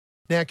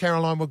Now,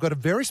 Caroline, we've got a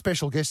very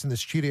special guest in the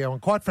studio,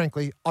 and quite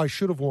frankly, I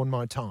should have worn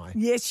my tie.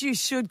 Yes, you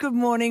should. Good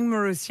morning,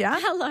 Mirusia.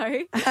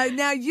 Hello.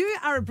 Now, you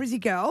are a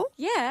Brizzy girl.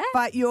 Yeah.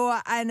 But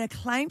you're an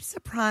acclaimed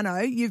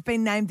soprano. You've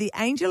been named the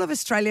Angel of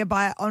Australia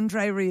by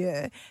André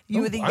Rieu. You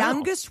were the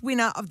youngest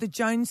winner of the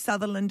Joan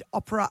Sutherland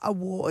Opera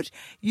Award.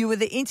 You were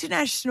the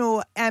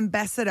international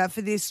ambassador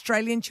for the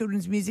Australian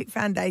Children's Music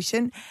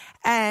Foundation.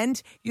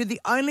 And you're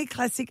the only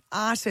classic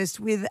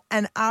artist with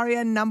an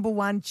ARIA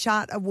 #1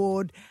 chart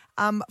award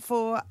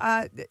for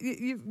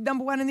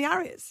number one in the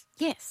ARIAs.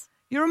 Yes.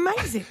 You're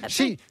amazing.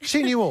 She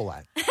knew all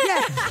that.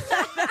 Yeah.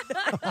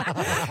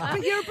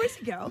 But you're a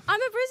Brizzy girl. I'm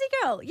a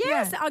Brizzy girl.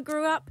 Yes. Yeah. I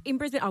grew up in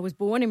Brisbane. I was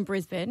born in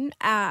Brisbane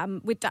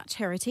with Dutch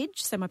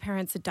heritage. So my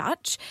parents are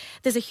Dutch.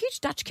 There's a huge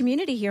Dutch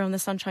community here on the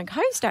Sunshine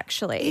Coast,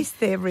 actually. Is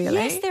there really?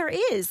 Yes, there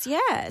is.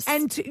 Yes.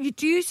 And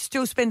do you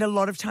still spend a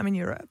lot of time in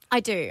Europe? I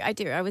do.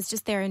 I was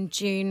just there in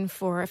June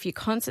for a few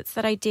concerts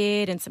that I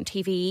did and some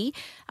TV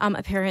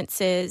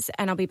appearances,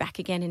 and I'll be back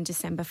again in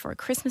December for a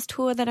Christmas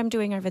tour that I'm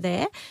doing over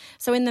there.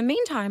 So in the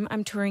meantime,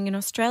 I'm touring in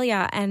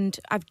Australia, and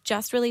I've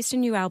just released a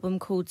new album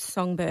called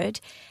Songbird,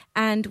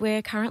 and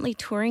we're currently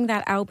touring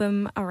that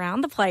album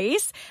around the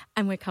place,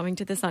 and we're coming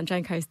to the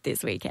Sunshine Coast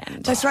this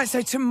weekend. That's right.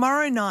 So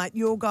tomorrow night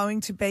you're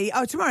going to be,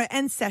 tomorrow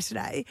and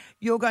Saturday,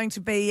 you're going to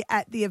be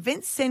at the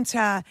Events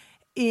Centre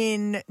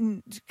in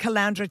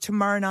Caloundra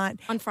tomorrow night.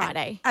 On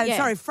Friday.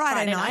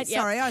 Friday night. Yep.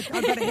 Sorry, I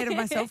got ahead of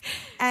myself.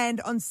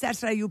 And on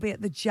Saturday you'll be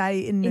at the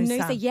J in Noosa. In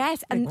Noosa,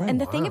 yes. And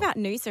the thing about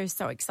Noosa is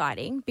so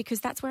exciting because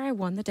that's where I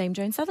won the Dame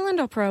Joan Sutherland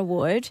Opera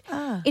Award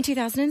in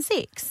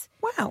 2006.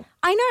 Wow.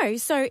 I know.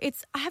 So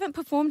I haven't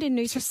performed in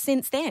Noosa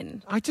since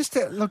then. I just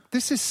look,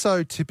 this is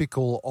so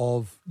typical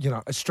of,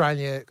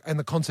 Australia and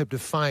the concept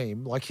of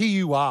fame. Like, here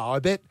you are. I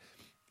bet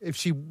if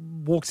she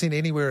walks in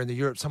anywhere in the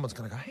Europe, someone's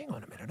going to go, hang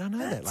on a minute, I know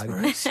that lady.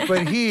 Right.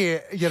 But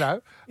here,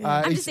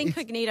 I'm just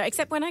incognito,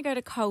 except when I go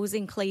to Coles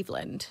in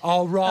Cleveland.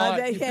 Oh,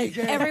 right.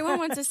 Everyone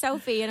wants a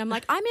selfie, and I'm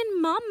like, I'm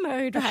in mum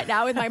mode right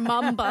now with my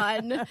mum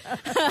bun.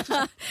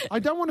 I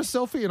don't want a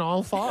selfie in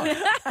aisle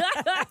 5.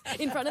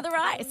 In front of the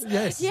rice.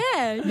 Yes.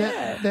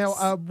 Yeah. Now,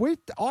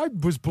 I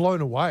was blown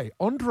away.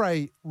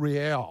 André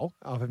Rieu,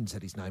 I haven't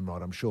said his name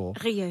right, I'm sure.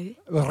 Rieu.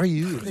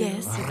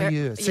 Yes.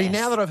 Rieu. See,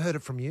 now that I've heard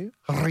it from you,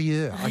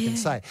 Rieu, I can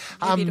say.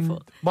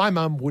 Beautiful. My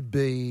mum would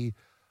be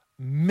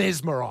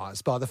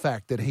mesmerised by the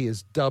fact that he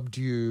has dubbed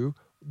you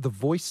the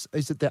voice.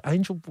 Is it the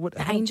angel?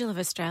 Angel of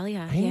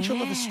Australia.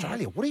 Angel of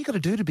Australia. What are you got to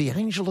do to be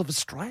Angel of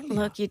Australia?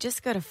 Look, you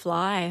just got to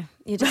fly.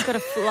 You just got to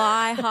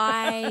fly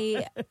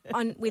high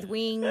with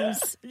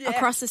wings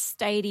across a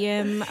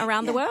stadium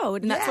around the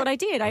world, and that's what I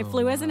did. I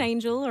flew as an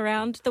angel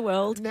around the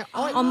world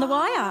on the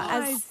wire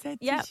as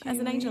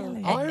an angel.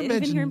 Really? I imagine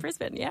even here in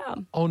Brisbane. Yeah,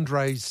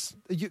 Andre's.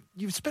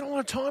 You've spent a lot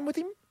of time with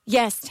him.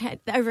 Yes,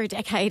 over a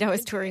decade I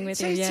was touring with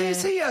him.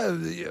 Is he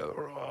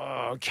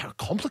a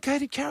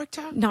complicated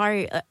character?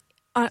 No,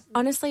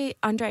 honestly,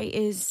 André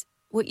is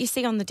what you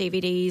see on the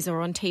DVDs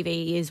or on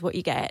TV is what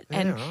you get.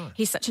 And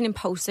he's such an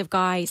impulsive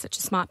guy, he's such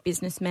a smart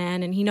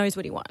businessman, and he knows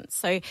what he wants.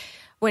 So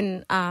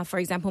when, for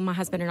example, my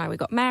husband and I, we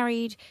got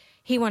married,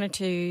 he wanted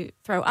to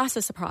throw us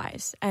a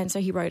surprise. And so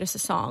he wrote us a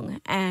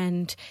song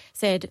and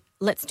said,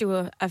 let's do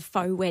a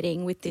faux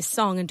wedding with this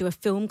song and do a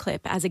film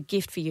clip as a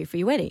gift for you for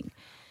your wedding.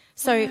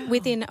 So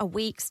within a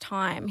week's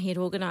time, he had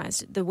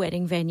organised the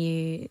wedding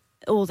venue,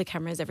 all the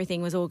cameras,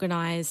 everything was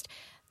organised,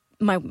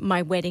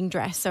 my wedding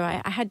dress. So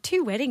I had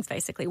 2 weddings,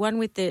 basically, one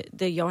with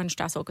the Johann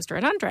Strauss Orchestra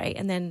and André,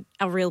 and then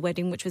a real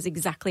wedding, which was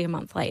exactly a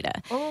month later.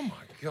 Oh, my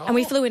God. And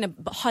we flew in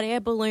a hot air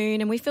balloon,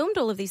 and we filmed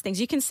all of these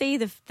things. You can see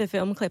the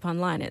film clip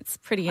online. It's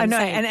pretty insane. I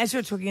know, and as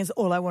you're talking, it's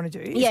all I want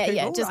to do is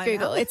Google just right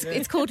Google. Now.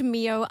 It's called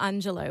Mio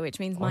Angelo, which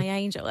means my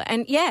angel.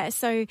 And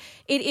so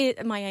it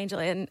is my angel,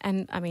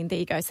 and I mean, there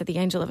you go, so the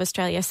Angel of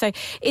Australia. So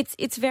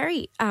it's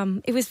very,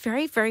 it was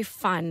very, very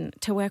fun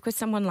to work with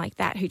someone like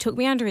that who took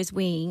me under his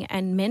wing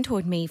and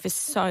mentored me for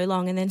so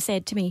long and then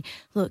said to me,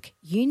 look,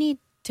 you need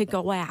to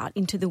go out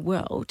into the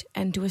world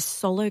and do a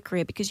solo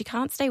career because you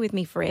can't stay with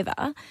me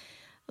forever.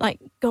 Like,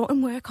 go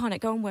and work on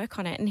it.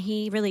 And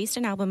he released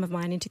an album of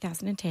mine in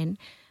 2010,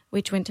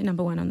 which went to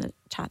 #1 on the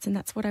charts, and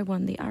that's what I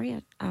won the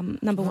ARIA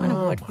 #1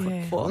 award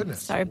for.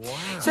 Goodness. So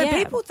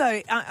people,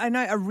 though, I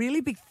know a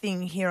really big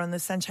thing here on the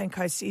Sunshine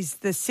Coast is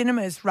the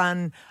cinemas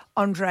run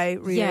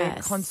André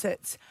Rieu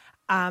concerts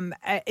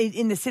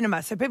in the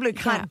cinema. So people who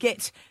can't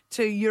get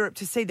to Europe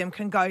to see them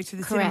can go to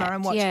the cinema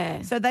and watch.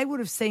 Yeah. So they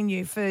would have seen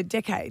you for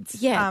decades.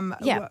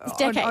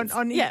 Decades.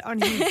 On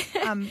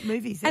his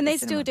movies. And they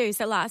still do.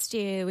 So last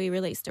year we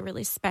released a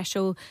really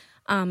special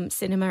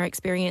cinema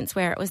experience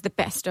where it was the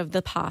best of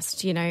the past,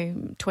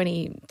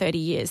 20, 30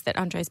 years that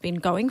André's been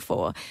going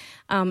for.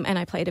 And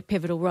I played a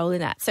pivotal role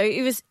in that. So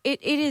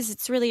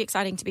it's really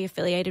exciting to be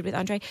affiliated with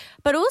André.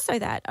 But also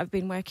that I've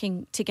been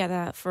working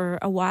together for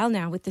a while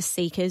now with the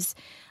Seekers,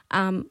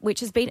 which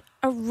has been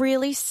a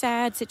really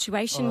sad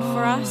situation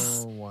for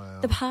us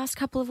the past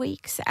couple of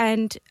weeks.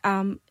 And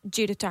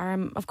Judith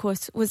Durham, of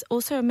course, was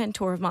also a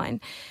mentor of mine.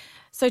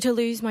 So to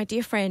lose my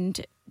dear friend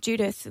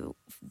Judith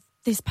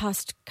this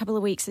past couple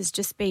of weeks has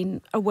just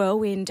been a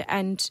whirlwind,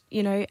 and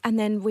and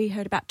then we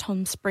heard about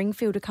Tom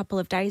Springfield a couple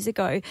of days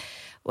ago,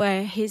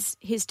 where his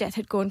death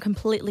had gone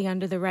completely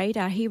under the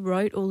radar. He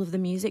wrote all of the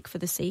music for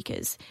The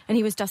Seekers, and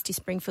he was Dusty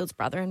Springfield's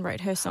brother and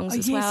wrote her songs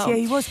as well. Yeah,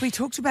 he was. We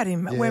talked about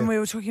him when we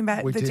were talking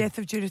about the death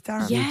of Judith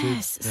Durham.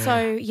 Yes.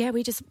 So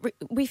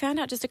we found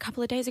out just a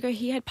couple of days ago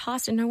he had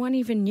passed, and no one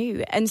even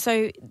knew. And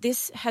so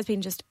this has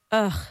been just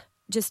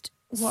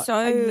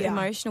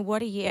emotional.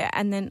 What a year.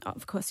 And then,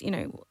 of course,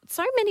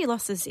 so many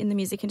losses in the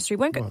music industry.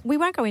 We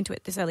won't go into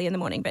it this early in the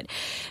morning, but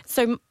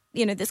so,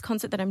 this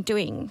concert that I'm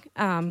doing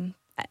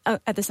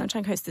at the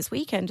Sunshine Coast this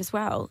weekend as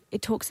well,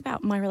 it talks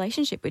about my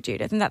relationship with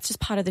Judith, and that's just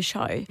part of the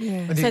show.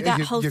 Yeah. So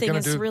that whole thing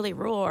is really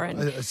raw. And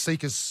a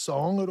Seeker's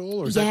song at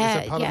all? Or is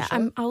that part of the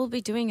show? I will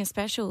be doing a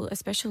special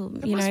it must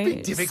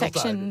be difficult,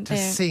 section though,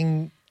 to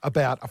sing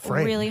about a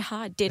friend. Really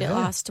hard. Did it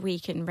last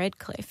week in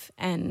Redcliffe,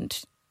 and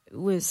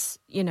was,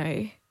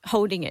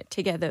 holding it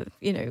together,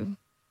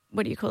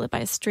 what do you call it, by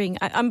a string.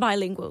 I'm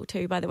bilingual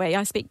too, by the way.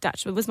 I speak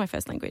Dutch. It was my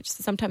first language.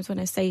 So sometimes when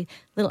I say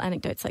little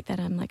anecdotes like that,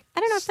 I'm like, I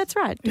don't know if that's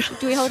right.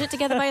 Do we hold it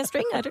together by a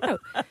string? I don't know.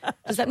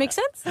 Does that make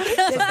sense?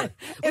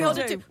 We hold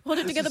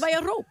it together by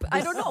a rope.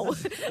 I don't know.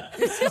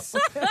 This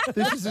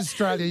is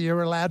Australia.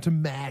 You're allowed to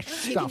mash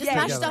stuff together.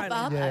 Mash stuff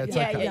up. Yeah, it's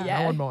okay.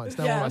 No one minds.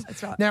 No one minds.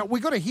 That's right. Now,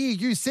 we've got to hear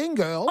you sing,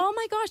 girl. Oh,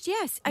 my gosh,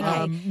 yes.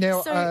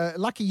 Okay.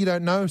 Lucky you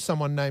don't know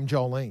someone named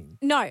Jolene.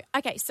 No.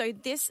 Okay, so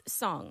this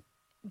song,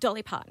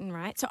 Dolly Parton,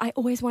 right? So I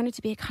always wanted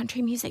to be a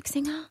country music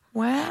singer.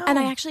 Wow. And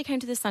I actually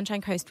came to the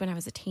Sunshine Coast when I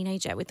was a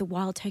teenager with the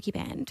Wild Turkey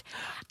Band.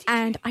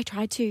 And I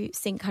tried to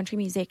sing country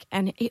music,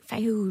 and it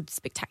failed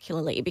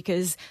spectacularly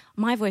because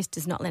my voice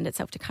does not lend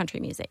itself to country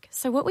music.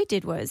 So what we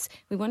did was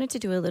we wanted to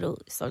do a little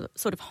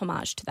sort of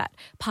homage to that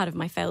part of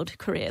my failed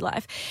career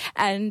life.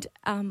 And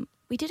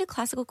we did a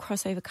classical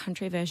crossover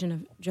country version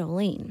of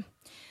Jolene.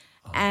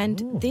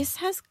 And this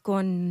has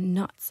gone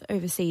nuts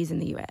overseas in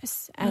the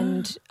US,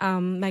 and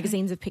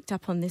magazines have picked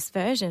up on this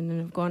version and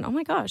have gone, oh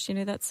my gosh,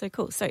 that's so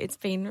cool. So it's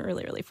been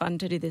really, really fun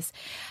to do this.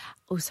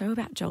 Also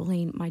about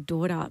Jolene, my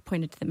daughter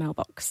pointed to the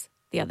mailbox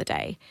the other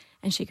day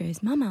and she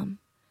goes, Mum,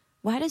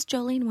 why does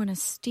Jolene want to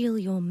steal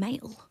your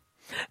mail?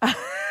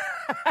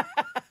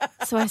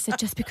 So I said,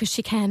 just because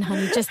she can,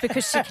 honey, just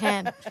because she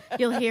can.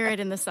 You'll hear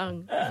it in the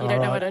song. You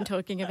don't know what I'm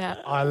talking about.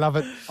 I love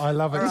it. I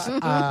love it.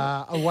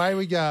 Away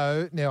we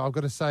go. Now, I've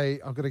got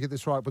to get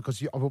this right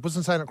because I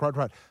wasn't saying it quite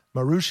right.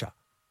 Mirusia.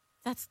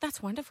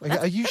 That's wonderful.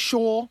 Are you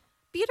sure?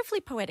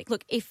 Beautifully poetic.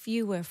 Look, if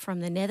you were from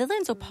the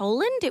Netherlands or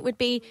Poland, it would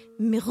be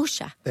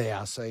Mirusia.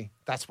 There, see.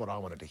 That's what I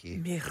wanted to hear.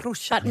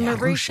 Mirusia. But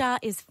Mirusia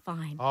is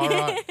fine. All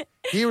right.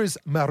 Here is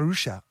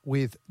Mirusia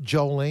with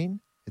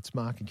Jolene. It's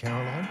Mark and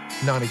Caroline,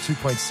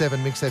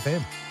 92.7 Mix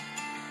FM.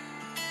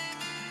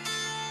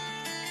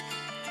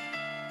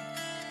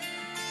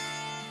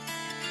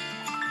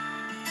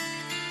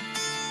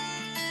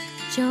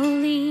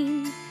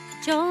 Jolene,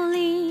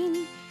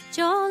 Jolene,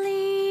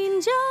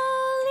 Jolene,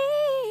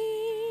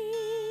 Jolene,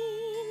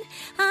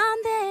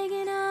 I'm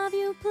begging of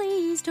you,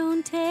 please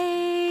don't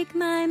take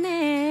my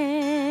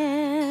man.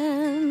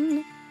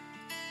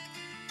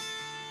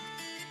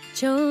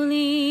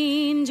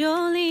 Jolene,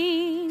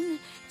 Jolene,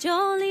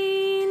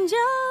 Jolene,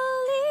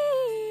 Jolene,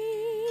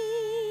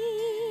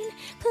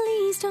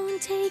 please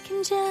don't take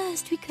him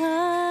just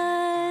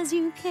because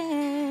you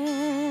can.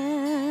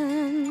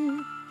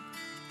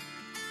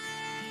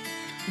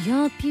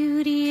 Your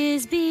beauty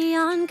is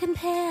beyond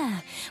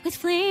compare, with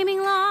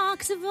flaming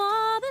locks of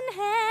auburn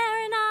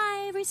hair and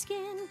ivory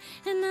skin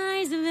and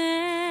eyes of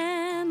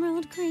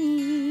emerald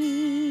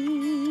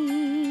green.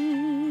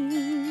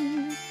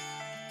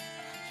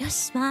 Your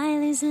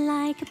smile is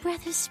like a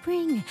breath of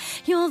spring,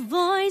 your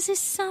voice is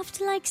soft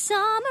like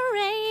summer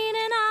rain,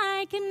 and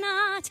I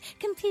cannot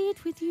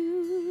compete with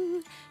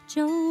you,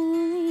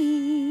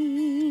 Jolene.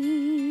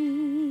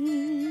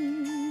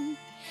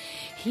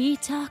 He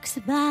talks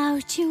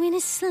about you in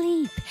his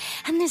sleep,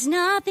 and there's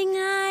nothing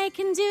I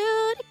can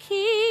do to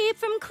keep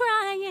from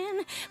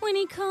crying when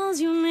he calls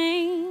your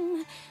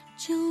name,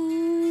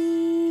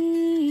 Jolene.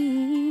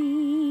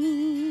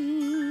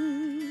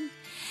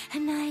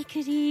 And I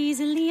could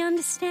easily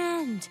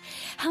understand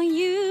how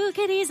you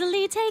could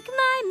easily take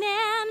my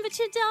man, but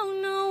you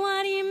don't know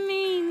what he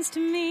means to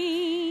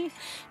me,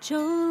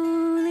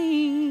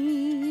 Jolene.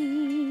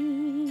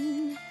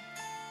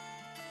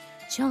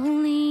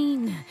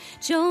 Jolene,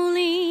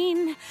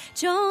 Jolene,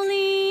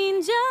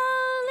 Jolene,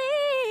 Jolene,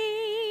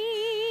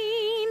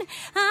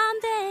 I'm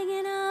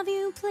begging of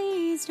you,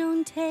 please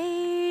don't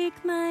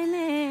take my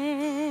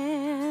man.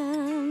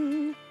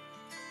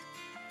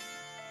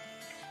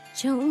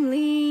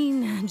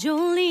 Jolene,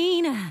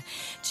 Jolene,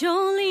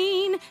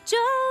 Jolene,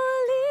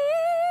 Jolene,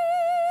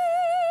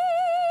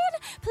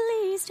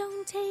 please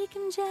don't take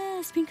him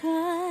just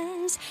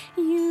because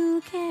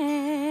you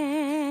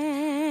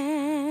can.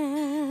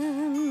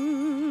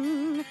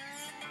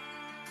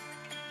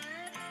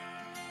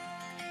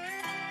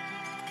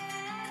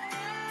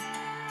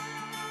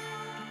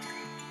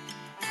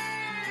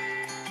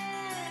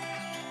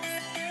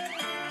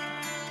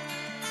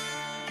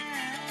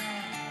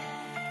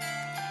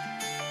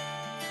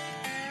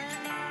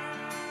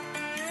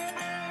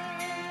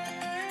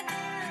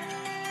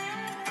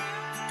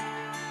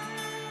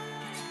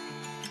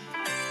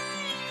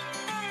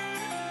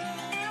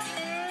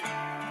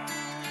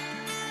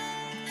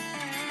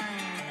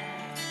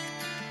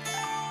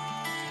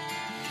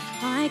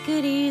 I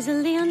could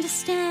easily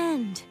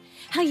understand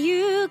how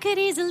you could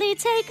easily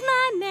take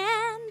my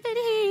man, but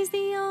he's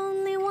the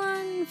only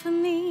one for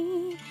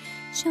me,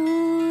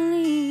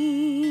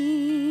 Jolene.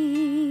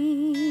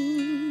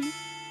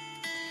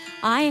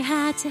 I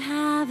had to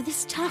have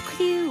this talk with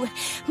you.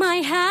 My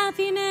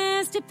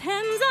happiness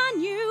depends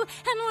on you,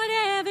 and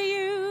whatever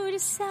you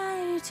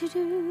decide to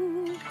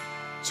do,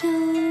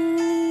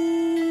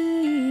 Jolene.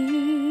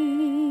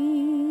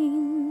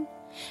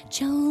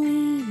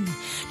 Jolene,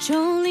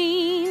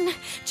 Jolene,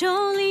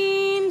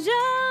 Jolene,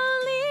 Jolene.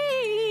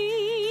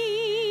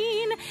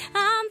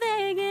 I'm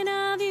begging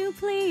of you,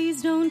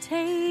 please don't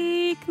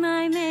take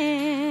my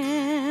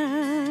man.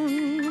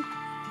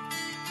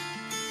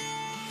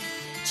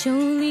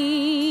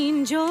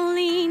 Jolene,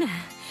 Jolene,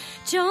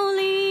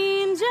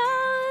 Jolene,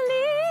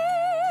 Jolene.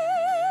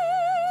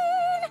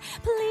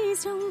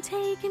 Please don't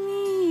take him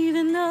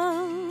even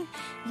though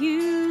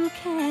you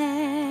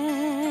can.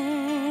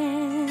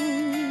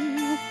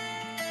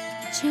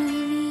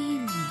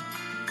 Jolene,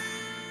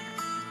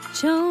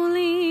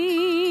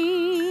 Jolene,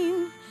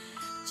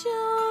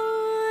 Jolene.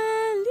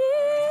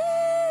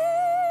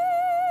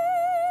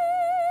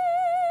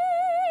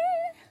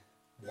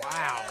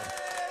 Wow.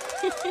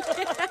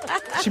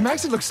 She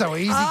makes it look so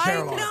easy,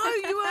 Caroline. I know,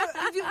 you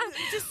are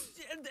just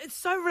it's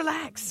so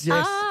relaxed.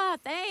 Yes. Ah,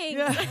 thanks.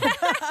 Yeah.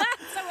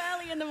 So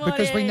early in the morning.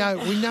 Because we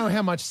know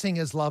how much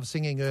singers love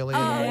singing early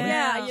in the morning.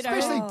 Yeah, you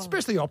know.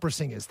 Especially opera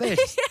singers. They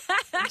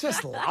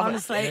just love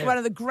Honestly, it. Yeah. one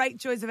of the great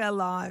joys of our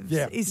lives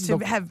is to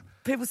have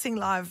people sing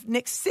live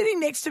sitting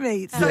next to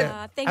me. It's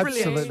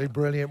absolutely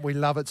brilliant. We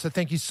love it. So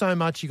thank you so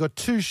much. You got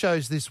 2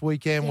 shows this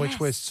weekend, which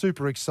we're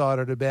super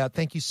excited about.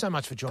 Thank you so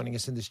much for joining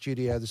us in the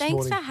studio this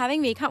morning. Thanks for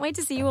having me. Can't wait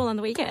to see you all on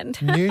the weekend.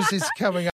 News is coming up.